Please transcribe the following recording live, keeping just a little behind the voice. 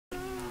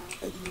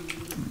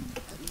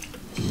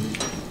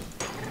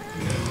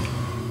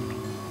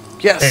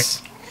Yes!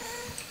 Hey,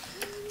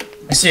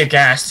 I see a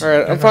ghast.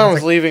 Alright, I'm fine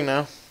with leaving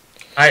now.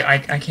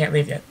 I can't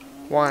leave yet.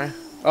 Why?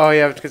 Oh,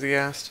 yeah, because he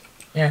gassed.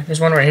 Yeah, there's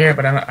one right here,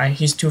 but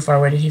he's too far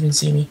away to even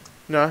see me.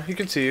 No, he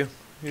can see you.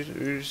 You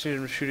just need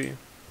him to shoot at you.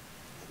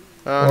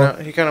 Well,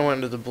 no, he kind of went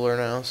into the blur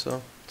now,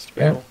 so it's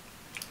debatable.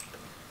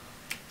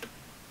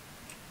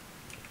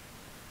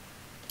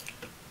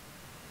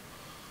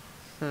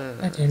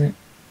 God damn it.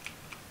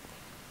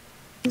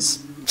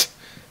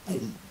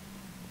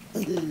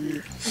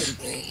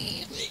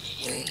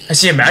 I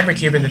see a magma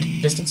cube in the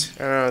distance.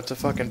 I don't know, it's a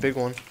fucking big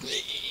one.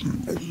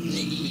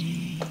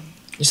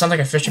 You sound like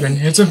a fisherman.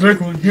 It's a big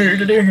one.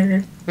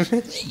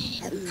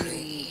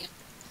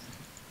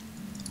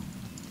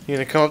 You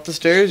gonna come up the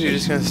stairs, or you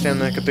just gonna stand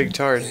like a big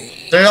tard?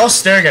 They're all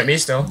staring at me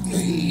still.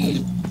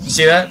 You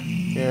see that?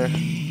 Yeah.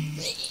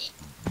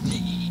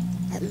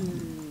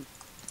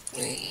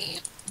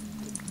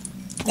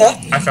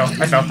 I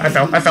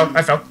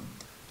fell.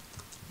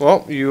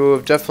 Well, you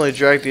have definitely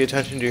dragged the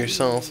attention to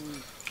yourself.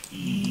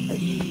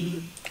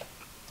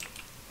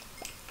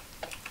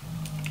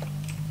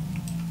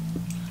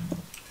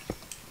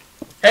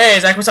 Hey,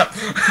 Zach, what's up?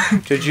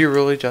 Did you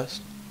really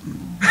just?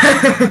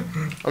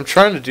 I'm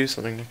trying to do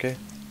something, okay?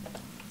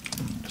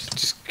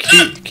 Just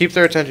keep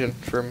their attention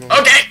for a moment.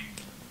 Okay!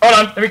 Hold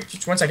on, let me,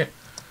 just 1 second.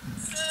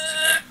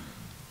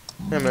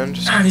 Yeah, man,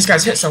 just These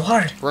guys hit so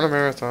hard. run a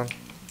marathon.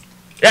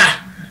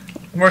 Yeah,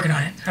 I'm working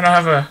on it. I don't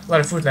have a lot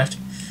of food left.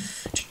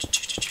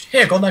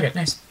 Here, gold nugget,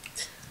 nice.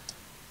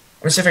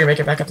 I'm gonna see if I can make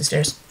it back up the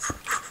stairs.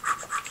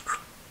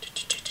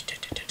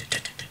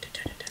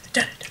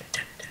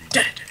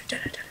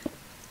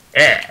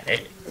 Yeah, made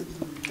it.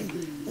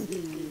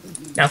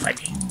 Now fight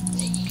me.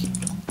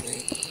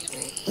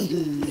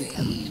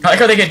 I like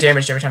how they get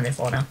damaged every time they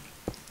fall now.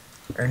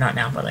 Or not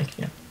now, but like,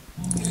 you know.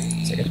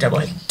 It's like a double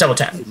hit, double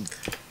tap.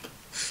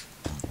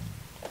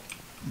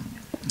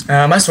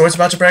 My sword's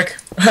about to break.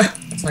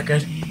 That's not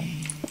good.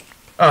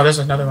 Oh, there's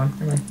another one.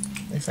 Never mind.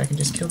 If I can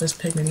just kill this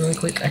pigman really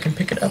quick, I can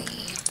pick it up.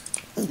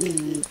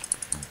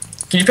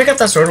 Can you pick up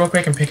that sword real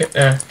quick and pick it,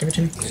 give it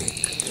to me?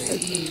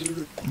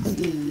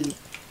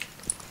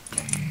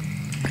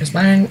 Because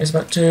mine is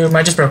about to...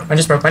 Mine just broke.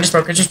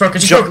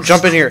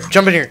 Jump in here.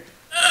 Jump in here.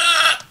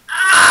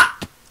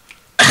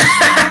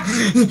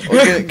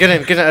 Oh, get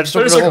in. I just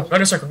opened a hole.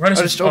 Run a circle. I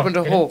just opened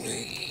a hole.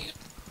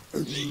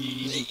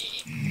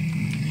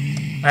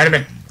 I had him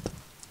in.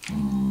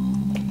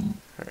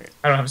 Alright.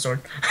 I don't have a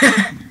sword.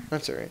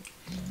 That's alright.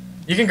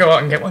 You can go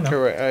out and get one though.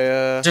 Here,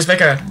 wait, Just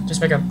make a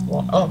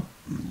wall. Oh.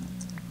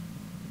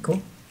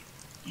 Cool.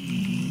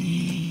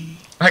 I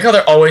like how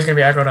they're always gonna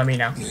be aggroed on me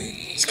now.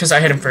 It's because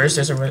I hit him first,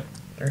 is or what?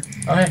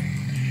 Oh hey.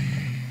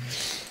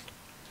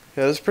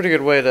 Yeah, that's a pretty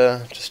good way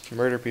to just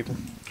murder people.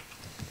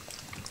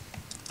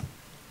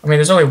 I mean,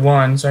 there's only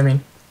one, so I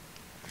mean,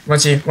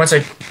 once I.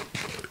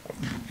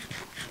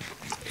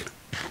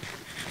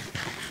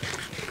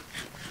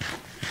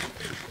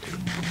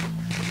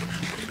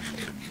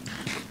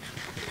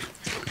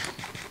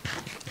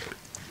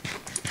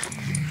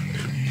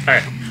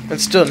 Alright.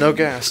 That's still no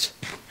gas.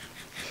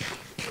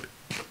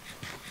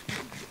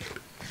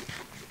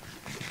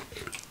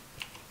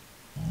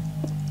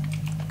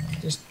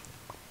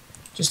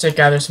 Just to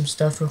gather some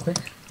stuff real quick.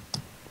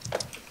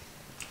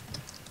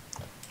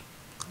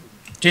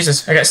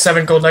 Jesus, I got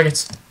 7 gold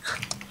nuggets.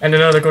 And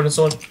another golden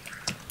sword.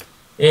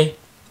 Eh.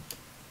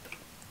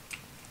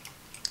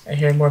 I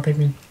hear more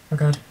pigmen. Oh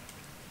god.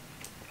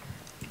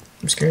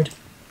 I'm scared.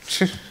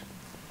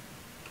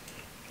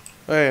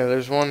 Oh yeah,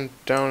 there's one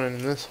down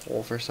in this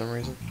hole for some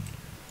reason.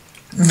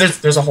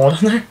 There's a hole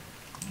down there?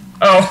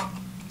 Oh.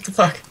 What the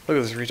fuck? Look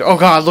at this reach. Oh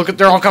god, look at,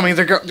 they're all coming.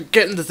 They're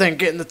getting the thing,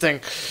 getting the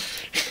thing.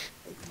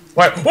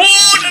 What?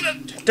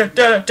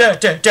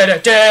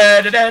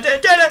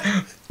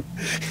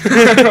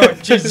 Oh,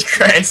 Jesus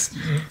Christ.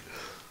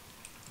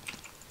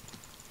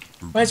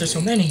 Why is there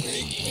so many?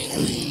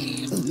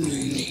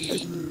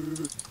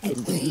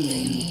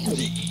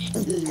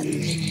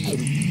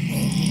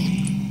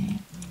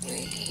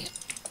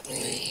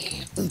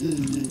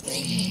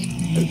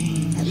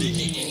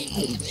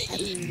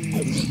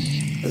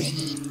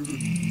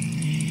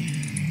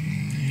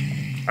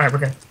 Alright, we're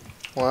good.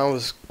 Well, that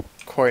was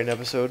quite an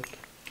episode.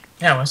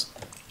 Yeah, it was.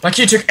 Like,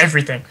 you took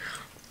everything.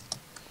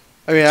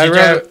 I mean,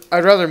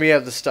 I'd rather me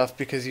have the stuff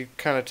because you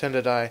kind of tend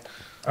to die.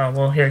 Oh,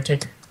 well, here,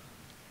 take.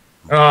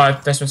 Oh,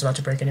 this one's about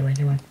to break anyway.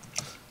 Never mind.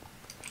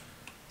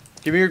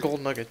 Give me your gold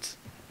nuggets.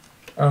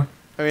 Oh.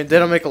 I mean, they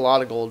don't make a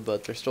lot of gold,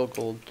 but they're still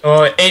gold.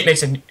 Oh, 8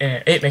 makes an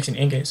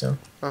ingot, so.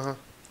 Uh-huh.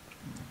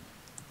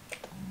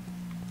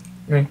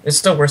 I mean, it's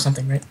still worth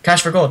something, right?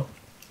 Cash for gold.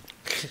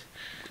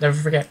 Never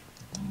forget.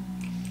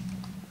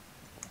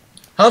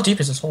 How deep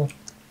is this hole?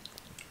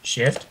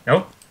 Shift?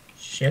 Nope.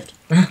 Shift.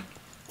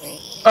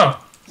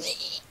 Oh.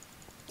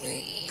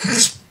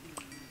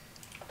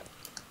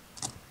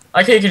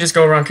 I think you can just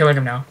go around killing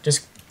him now,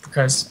 just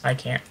because I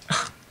can't.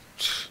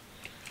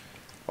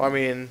 Well, I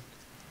mean,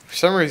 for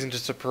some reason,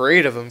 just a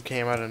parade of them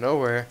came out of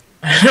nowhere.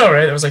 I know,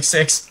 right? There was like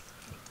 6.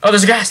 Oh,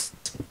 there's a ghast!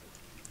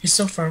 He's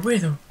so far away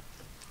though.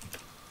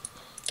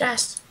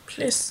 Gas,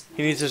 please.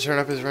 He needs to turn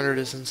up his render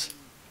distance.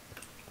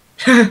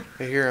 I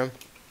hear him.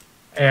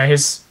 Yeah,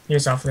 he's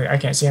off there. I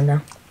can't see him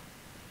now.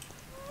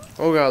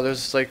 Oh god,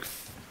 there's like...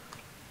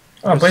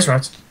 Oh, blaze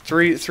rods.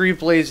 Three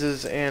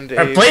blazes and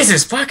a...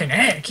 blazes, fucking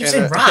heck. I keep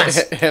saying rods.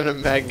 And a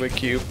magma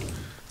cube.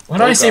 Why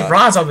do I say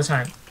rods all the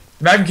time?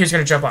 The magma cube's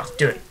gonna jump off.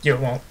 Do it. You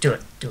won't. Do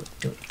it. Do it.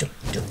 Do it. Do it.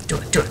 Do it. Do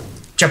it. Do it.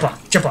 Jump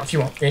off. Jump off. You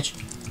won't, bitch.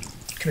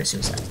 Commit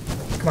suicide.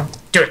 Come on.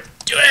 Do it.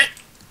 Do it.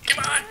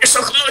 Come on. You're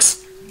so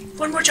close.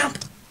 One more jump.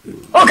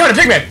 Oh god, a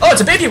pigman. Oh,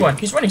 it's a baby one.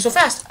 He's running so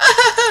fast.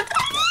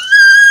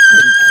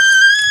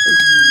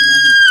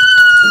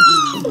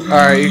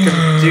 Alright, you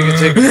can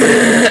take...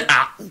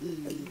 Ah.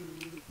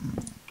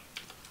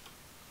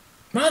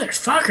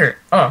 Motherfucker.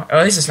 Oh,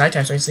 at least it's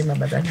nighttime, so I can sleep on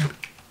my bed now.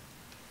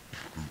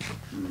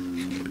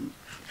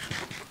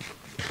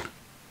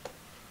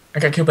 I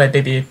got killed by a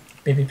baby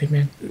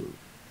pigman.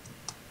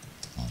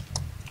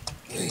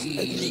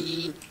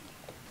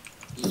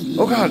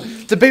 Oh god,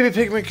 the baby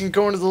pigman can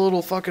go into the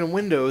little fucking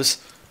windows.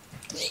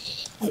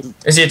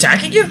 Is he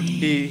attacking you?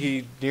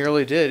 He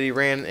nearly did. He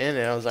ran in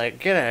and I was like,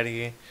 get out of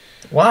here.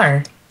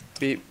 Why?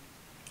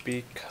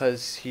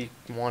 Because he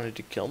wanted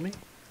to kill me?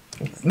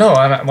 No,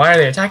 why are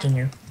they attacking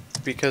you?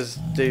 Because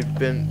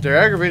they're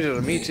aggravated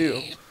on me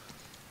too.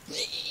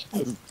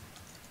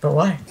 But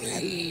why?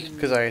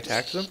 Because I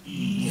attacked them?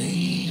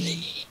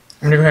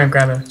 I'm gonna go ahead and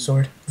grab a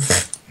sword.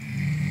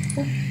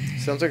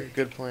 Sounds like a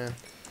good plan.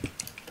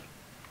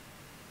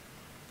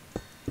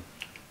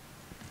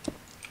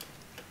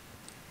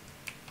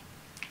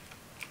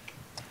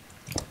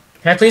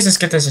 Can I please just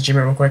get this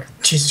achievement real quick?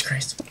 Jesus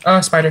Christ. Oh,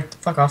 spider.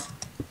 Fuck off.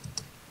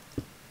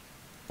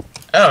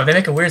 Oh, they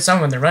make a weird sound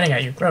when they're running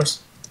at you.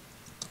 Gross.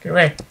 Get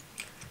away.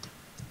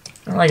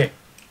 I don't like it.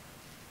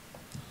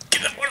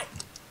 Get that portal.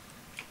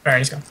 Alright,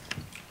 he's gone.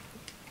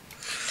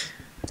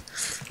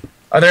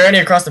 Are there any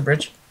across the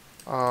bridge?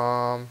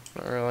 Not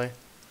really.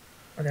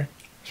 Okay.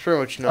 It's pretty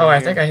much no. Oh,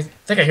 I think I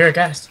hear a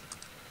ghast.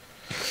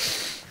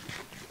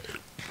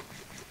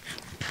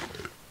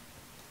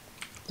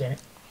 Damn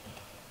it.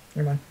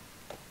 Never mind.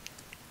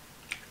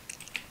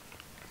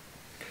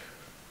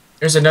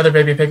 There's another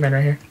baby pigman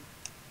right here.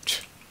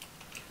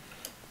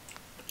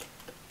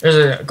 There's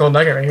a gold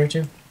nugget right here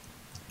too.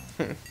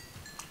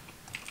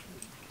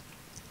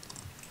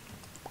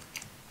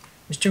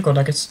 There's 2 gold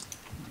nuggets.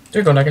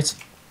 3 gold nuggets.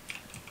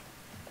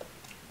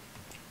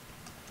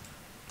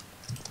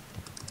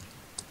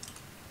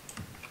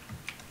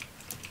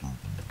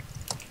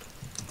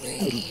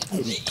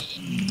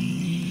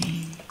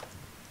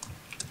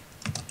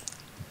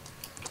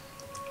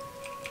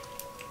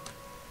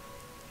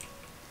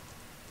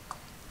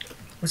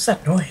 What's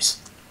that noise?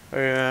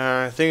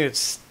 I think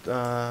it's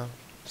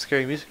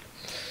scary music.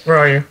 Where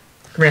are you?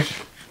 Come here.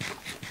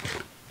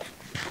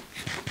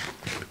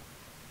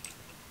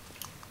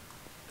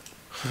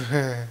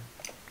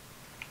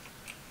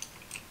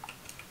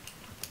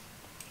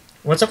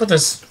 What's up with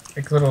this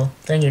like little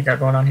thing you got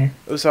going on here?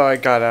 That was how I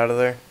got out of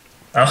there.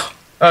 Oh,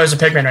 there's a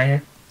pigman right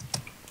here.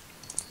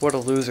 What a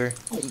loser.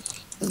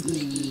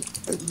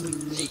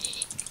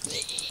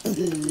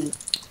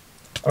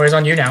 Oh, he's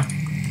on you now.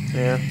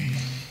 Yeah.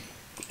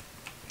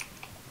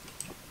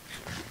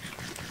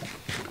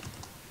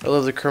 I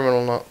live the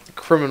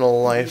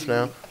criminal life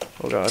now.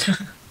 Oh god.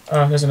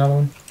 Oh, there's another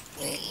one.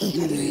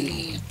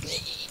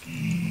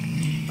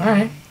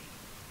 Alright.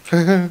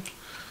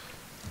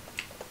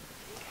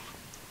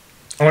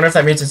 I wonder if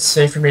that means it's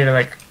safe for me to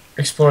like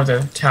explore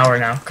the tower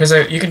now, because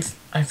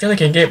I feel like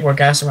I can get more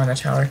gas around the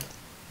tower.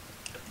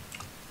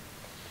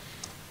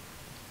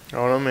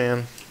 Oh no,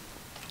 man.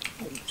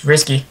 It's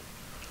risky.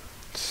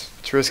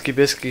 It's risky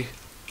bisky.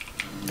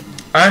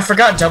 I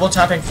forgot double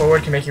tapping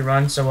forward can make you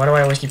run, so why do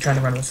I always keep trying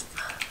to run with...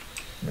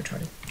 I'm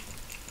retarded.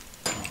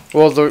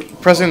 Well,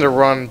 pressing the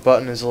run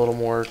button is a little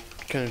more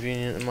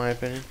convenient in my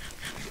opinion.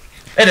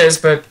 It is,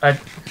 but I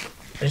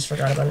just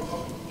forgot about it.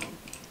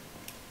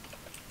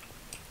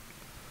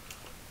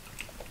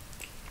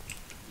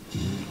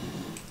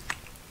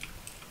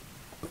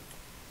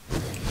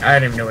 I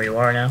don't even know where you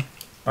are now.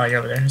 Oh, you're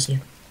over there. I see you.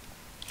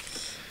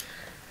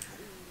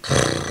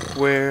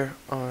 Where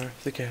are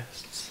the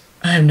guests?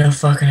 I have no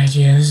fucking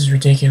idea. This is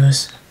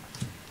ridiculous.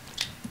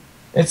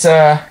 It's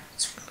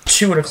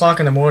 2 o'clock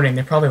in the morning.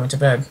 They probably went to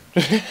bed.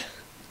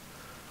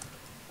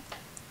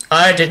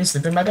 I didn't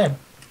sleep in my bed.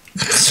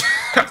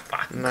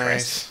 Fucking nice.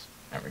 Christ.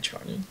 I'm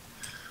retarded.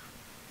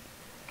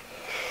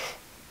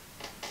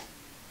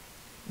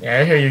 Yeah,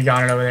 I hear you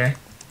yawning over there.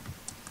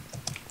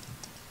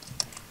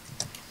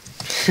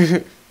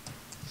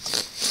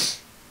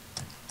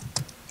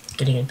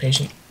 Getting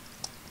impatient.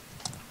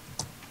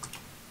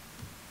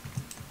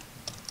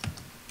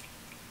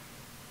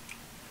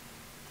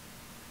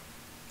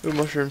 Ooh,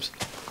 mushrooms.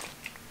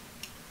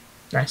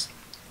 Nice.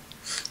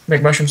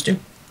 Make mushrooms too.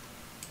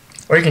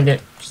 Or you can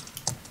get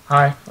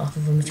high off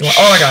of them if you want.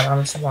 Oh my god,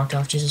 I just walked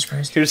off. Jesus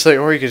Christ. You just like,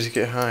 or you could just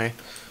get high.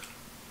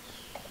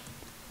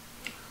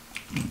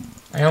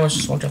 I almost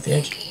just walked off the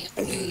edge.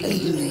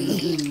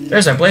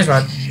 There's that blaze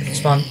rod.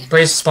 spawn.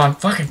 Blaze spawn.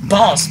 Fucking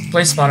balls.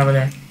 Blaze spawn over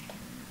there.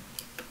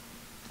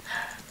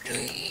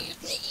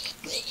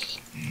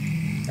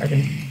 I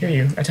can hear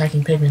you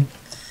attacking Pigman.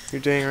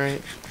 You're dang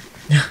right.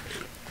 Yeah.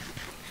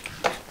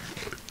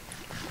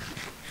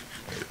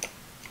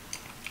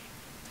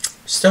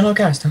 Still no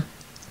gas, huh?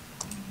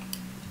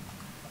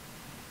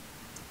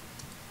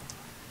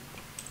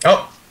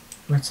 Oh!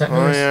 What's that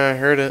noise? Oh yeah, I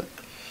heard it.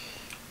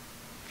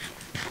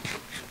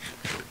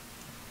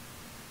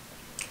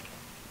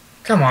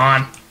 Come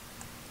on.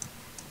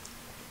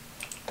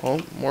 Oh,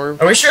 more.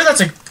 Are we sure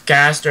that's a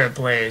ghast or a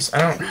blaze? I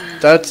don't...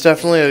 That's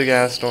definitely a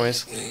gas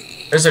noise.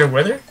 Is it a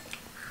wither?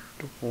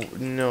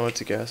 No, it's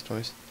a gas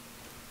noise.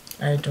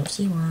 I don't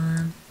see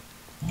one.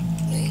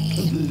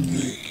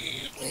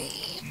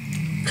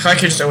 I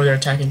could just over there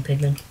attacking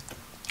Pigman.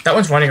 That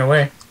one's running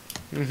away.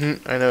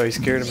 I know, he's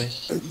scared of me.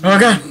 Oh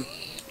god!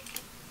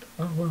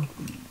 Oh whoa.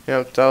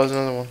 Yep, that was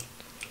another one.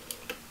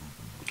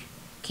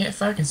 Can't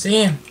fucking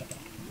see him.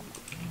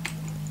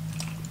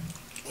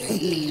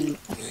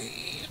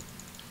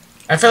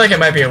 I feel like it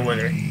might be a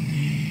wither.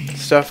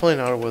 It's definitely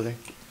not a wither.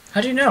 How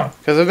do you know?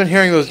 Because I've been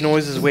hearing those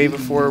noises way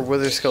before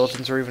wither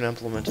skeletons were even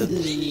implemented.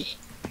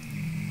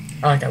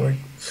 I like that word.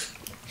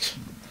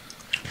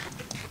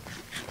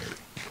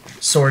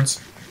 Swords.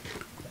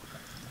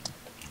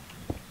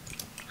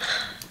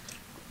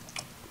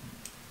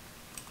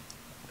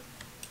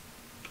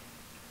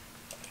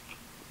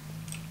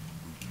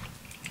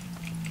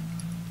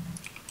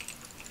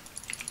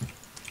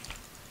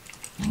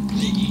 I'm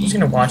just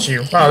gonna watch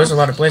you. Wow, there's a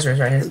lot of blazers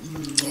right here.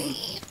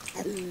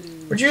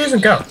 Where'd you even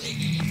go?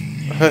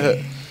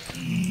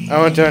 I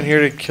went down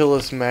here to kill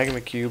this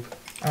magma cube.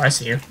 Oh, I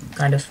see you.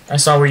 Kind of. I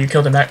saw where you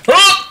killed him at.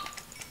 Oh!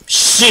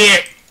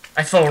 Shit!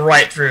 I fell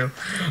right through.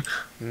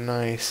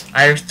 Nice.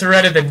 I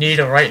threaded the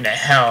needle right into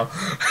hell.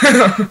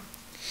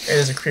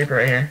 There's a creeper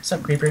right here. What's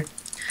up, creeper?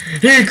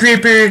 Hey,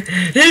 creeper!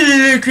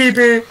 Hey,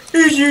 creeper!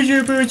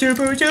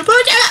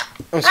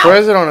 I'm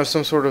surprised I don't have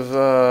some sort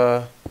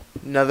of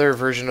nether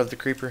version of the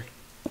creeper.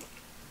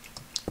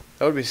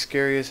 That would be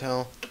scary as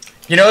hell.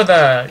 You know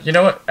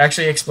what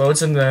actually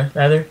explodes in the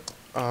nether?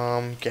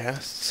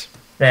 Ghasts?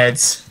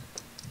 Beds.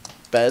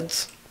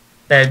 Beds?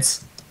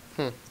 Beds.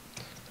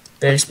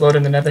 They explode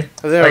in the nether.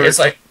 Like, it's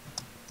like...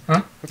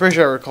 Huh? I'm pretty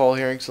sure I recall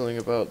hearing something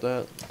about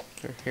that.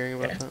 Or hearing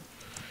about that.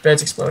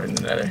 Beds explode in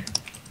the nether.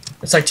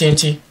 It's like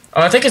TNT.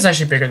 Oh, I think it's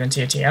actually bigger than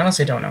TNT. I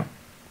honestly don't know.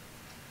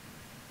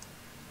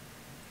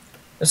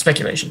 That's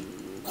speculation.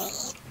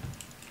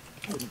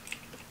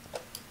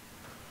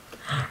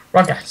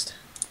 Wrong guest.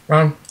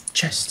 Wrong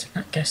chest,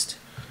 not guest.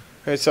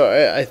 Alright, so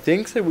I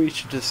think that we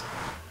should just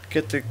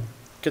get the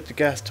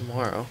gas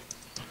tomorrow.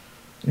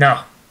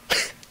 No.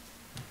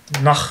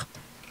 Noch.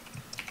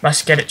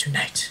 Must get it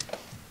tonight.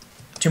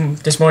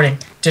 This morning.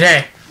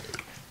 Today.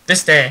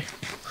 This day.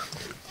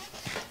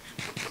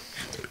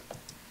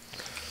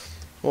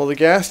 Well, the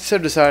ghasts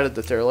have decided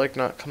that they're like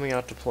not coming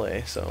out to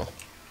play, so.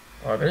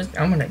 Oh,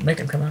 I'm gonna make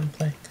them come out and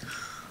play.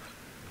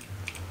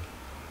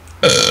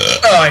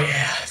 Oh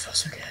yeah, it feels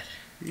so good.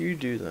 You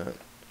do that.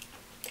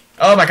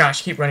 Oh my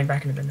gosh, keep running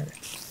back into the nether.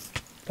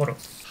 Portal.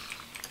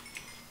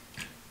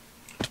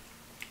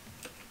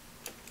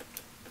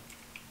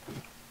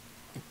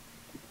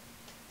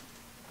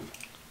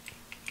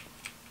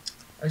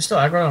 Are you still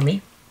aggro on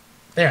me?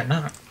 They are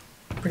not.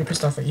 I'm pretty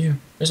pissed off at you.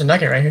 There's a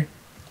nugget right here.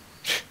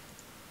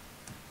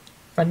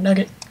 Find a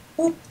nugget.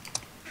 Whoop.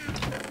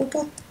 Whoop,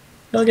 whoop.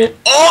 Nugget.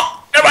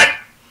 Oh! Never mind!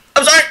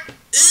 I'm sorry!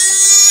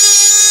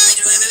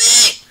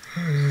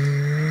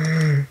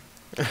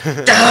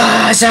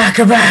 Zach,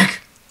 come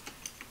back!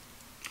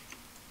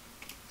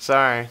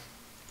 Sorry.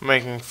 I'm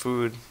making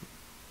food.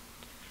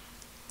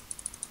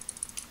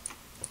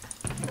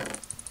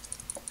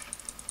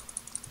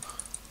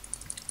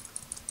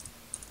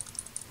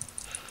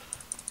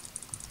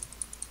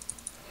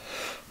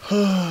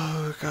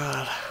 Oh,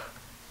 God.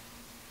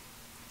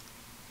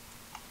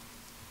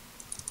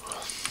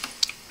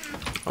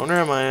 I wonder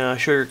how my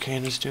sugar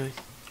cane is doing.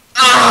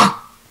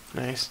 Ah!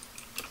 Nice.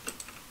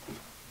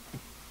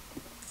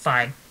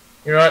 Fine.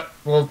 You know what?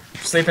 We'll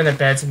sleep in the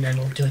beds and then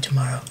we'll do it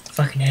tomorrow.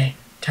 Fucking A.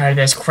 Tired of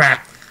this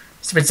crap.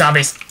 Stupid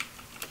zombies.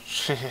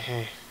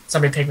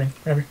 Zombie pigman.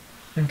 Whatever.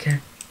 I don't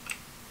care.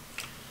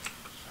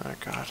 Oh,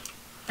 God.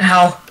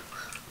 Ow.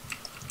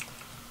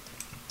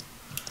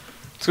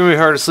 It's gonna be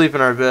hard to sleep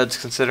in our beds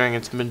considering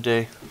it's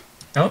midday.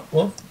 Oh,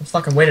 well, we'll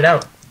fucking wait it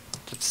out.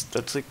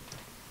 That's like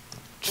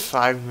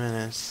 5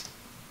 minutes.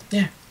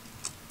 Yeah.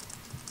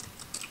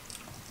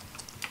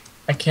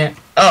 I can't.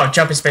 Oh,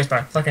 jump in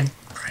spacebar. Fucking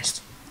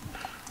Christ.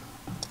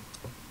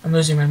 I'm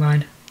losing my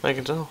mind. I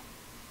can tell.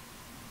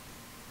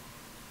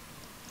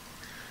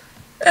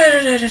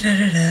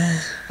 I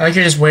like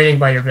you're just waiting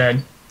by your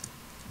bed.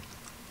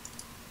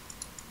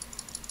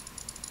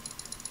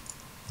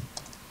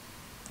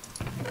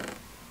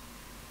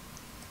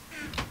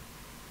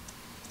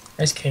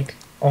 Nice cake.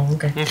 Oh,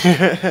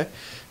 okay.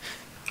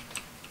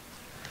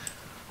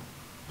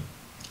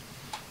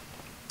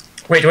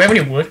 Wait, do we have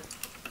any wood?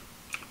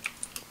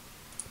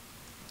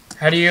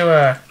 How do you,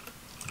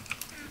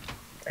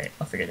 Wait,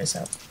 I'll figure this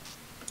out.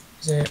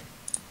 Is it?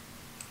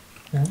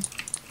 No?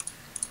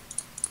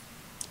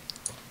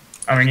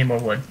 Oh, we need more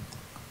wood.